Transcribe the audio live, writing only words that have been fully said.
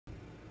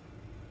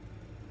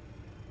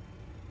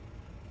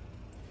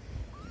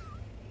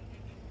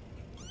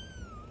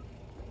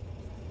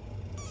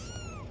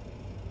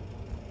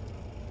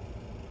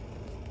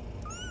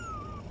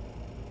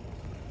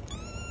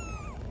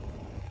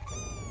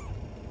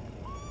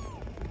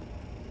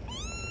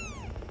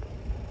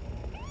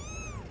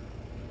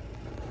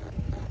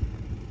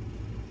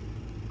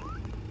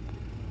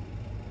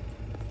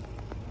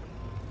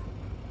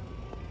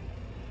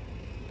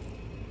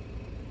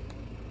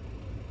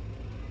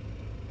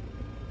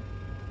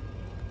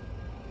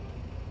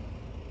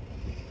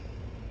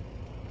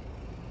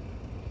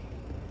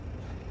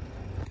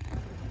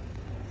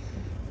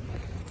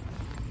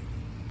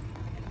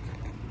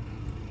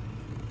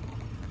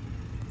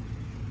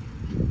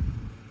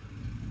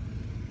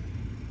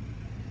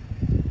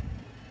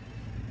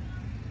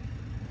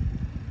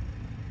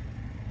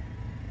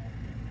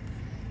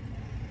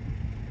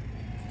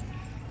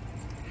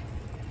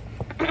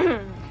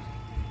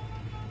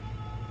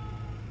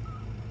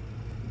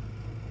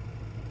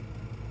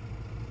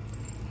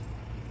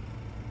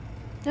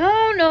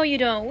Oh, no, you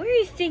don't. Where do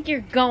you think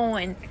you're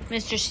going,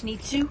 Mr.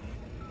 Zenitsu?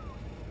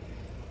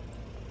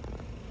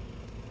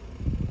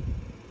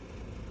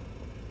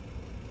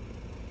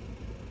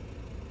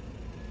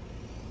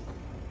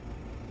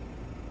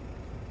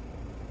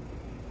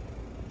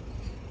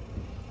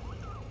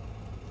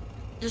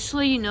 Just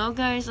so you know,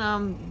 guys,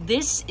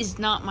 this is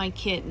not my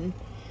kitten.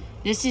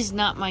 This is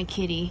not my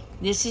kitty.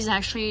 This is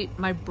actually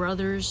my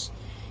brother's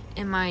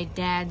and my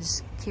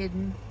dad's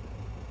kitten.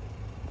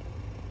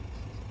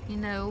 You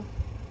know,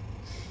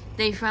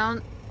 they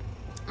found,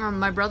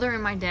 my brother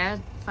and my dad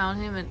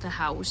found him at the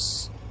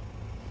house.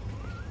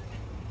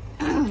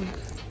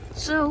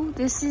 So,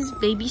 this is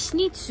baby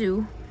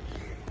Zenitsu.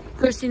 Of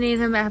course, they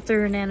named him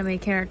after an anime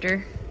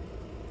character.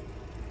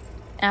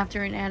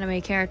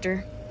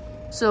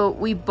 So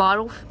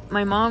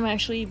my mom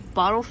actually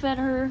bottle fed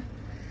her,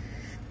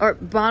 or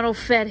bottle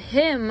fed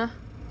him,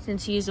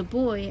 since he is a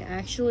boy,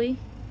 actually.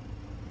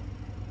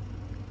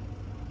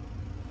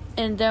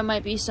 And there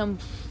might be some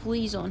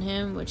fleas on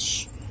him,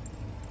 which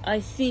I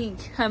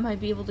think I might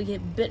be able to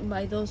get bitten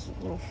by those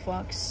little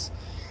fucks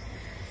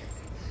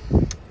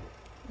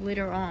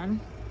later on.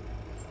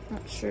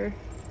 Not sure.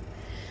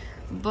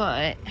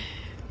 But,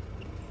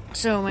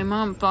 so my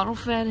mom bottle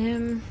fed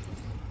him.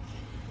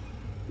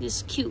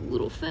 This cute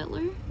little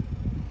feller.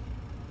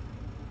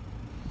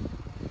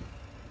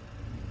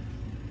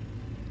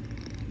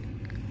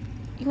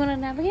 You wanna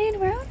navigate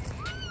around?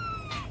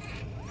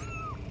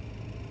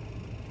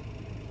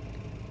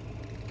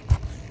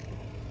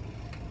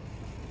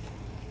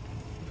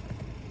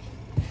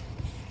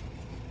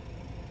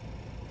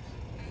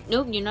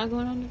 Nope, you're not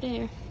going under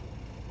there.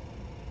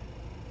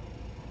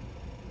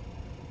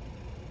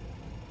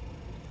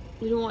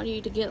 We don't want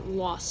you to get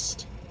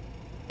lost,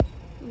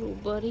 little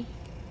buddy.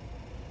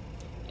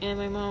 And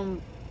my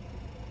mom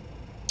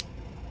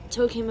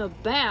took him a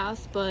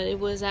bath, but it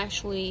was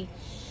actually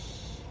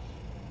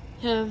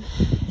she had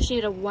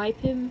to bathe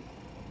him.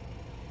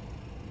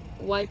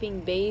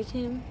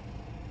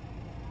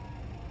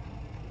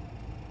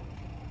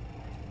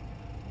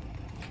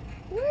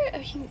 Where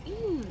are you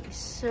in,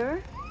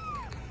 sir?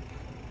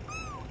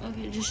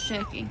 Okay, just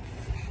checking.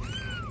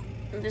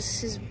 This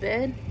is his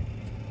bed.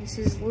 This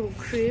is his little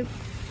crib.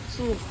 This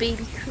little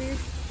baby crib.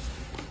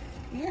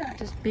 Yeah,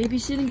 just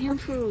babysitting him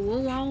for a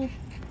little while.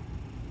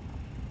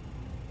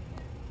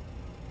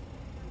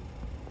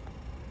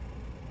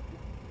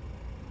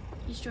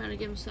 He's trying to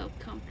get himself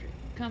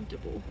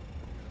comfortable.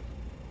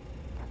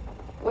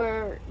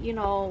 Where, you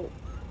know,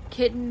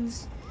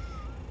 kittens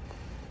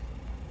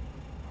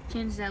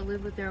that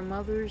live with their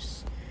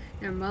mother's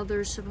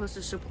supposed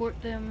to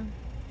support them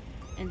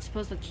and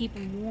supposed to keep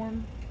them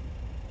warm.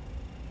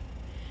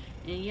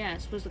 And yeah,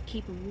 it's supposed to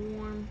keep them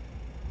warm.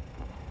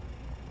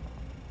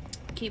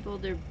 Keep all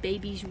their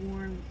babies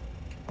warm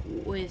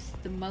with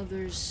the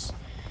mother's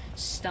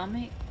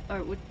stomach,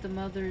 or with the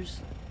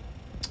mother's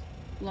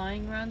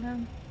lying around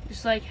them.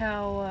 Just like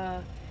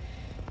how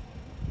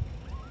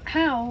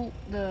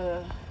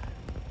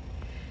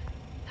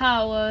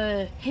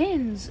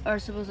hens are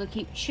supposed to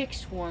keep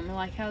chicks warm,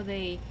 like how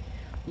they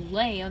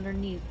lay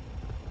underneath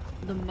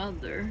the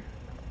mother,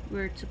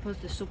 where it's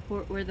supposed to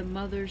support, where the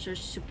mothers are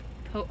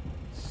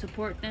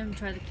support them,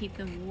 try to keep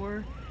them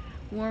warm,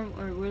 or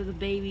where the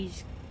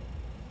babies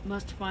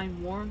must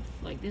find warmth,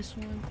 like this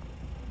one.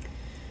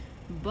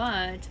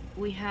 But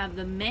we have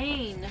the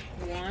main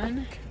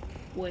one,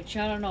 which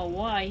I don't know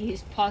why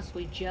he's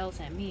possibly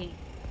jealous at me.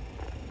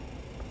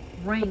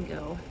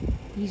 Rango.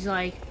 He's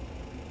like,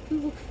 who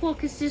the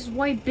fuck is this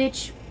white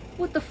bitch?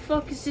 What the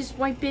fuck is this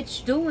white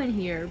bitch doing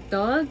here,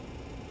 dog?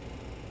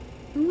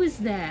 Who is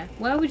that?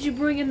 Why would you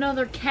bring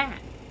another cat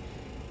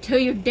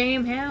to your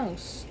damn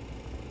house?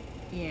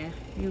 Yeah,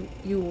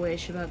 you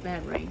wish about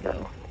that,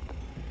 Rango.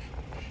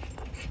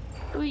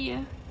 But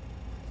yeah,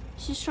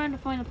 she's trying to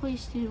find a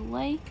place to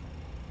lay.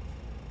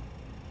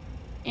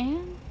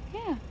 And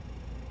yeah.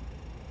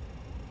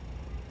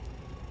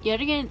 Yet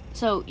again,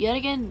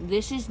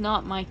 this is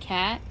not my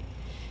cat.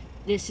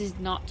 This is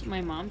not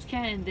my mom's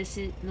cat, and this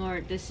is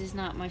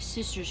not my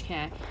sister's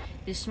cat.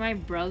 This is my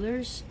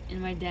brother's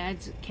and my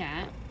dad's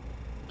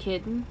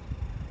kitten.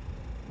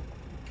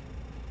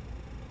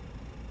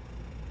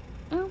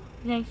 Oh,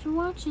 thanks for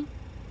watching.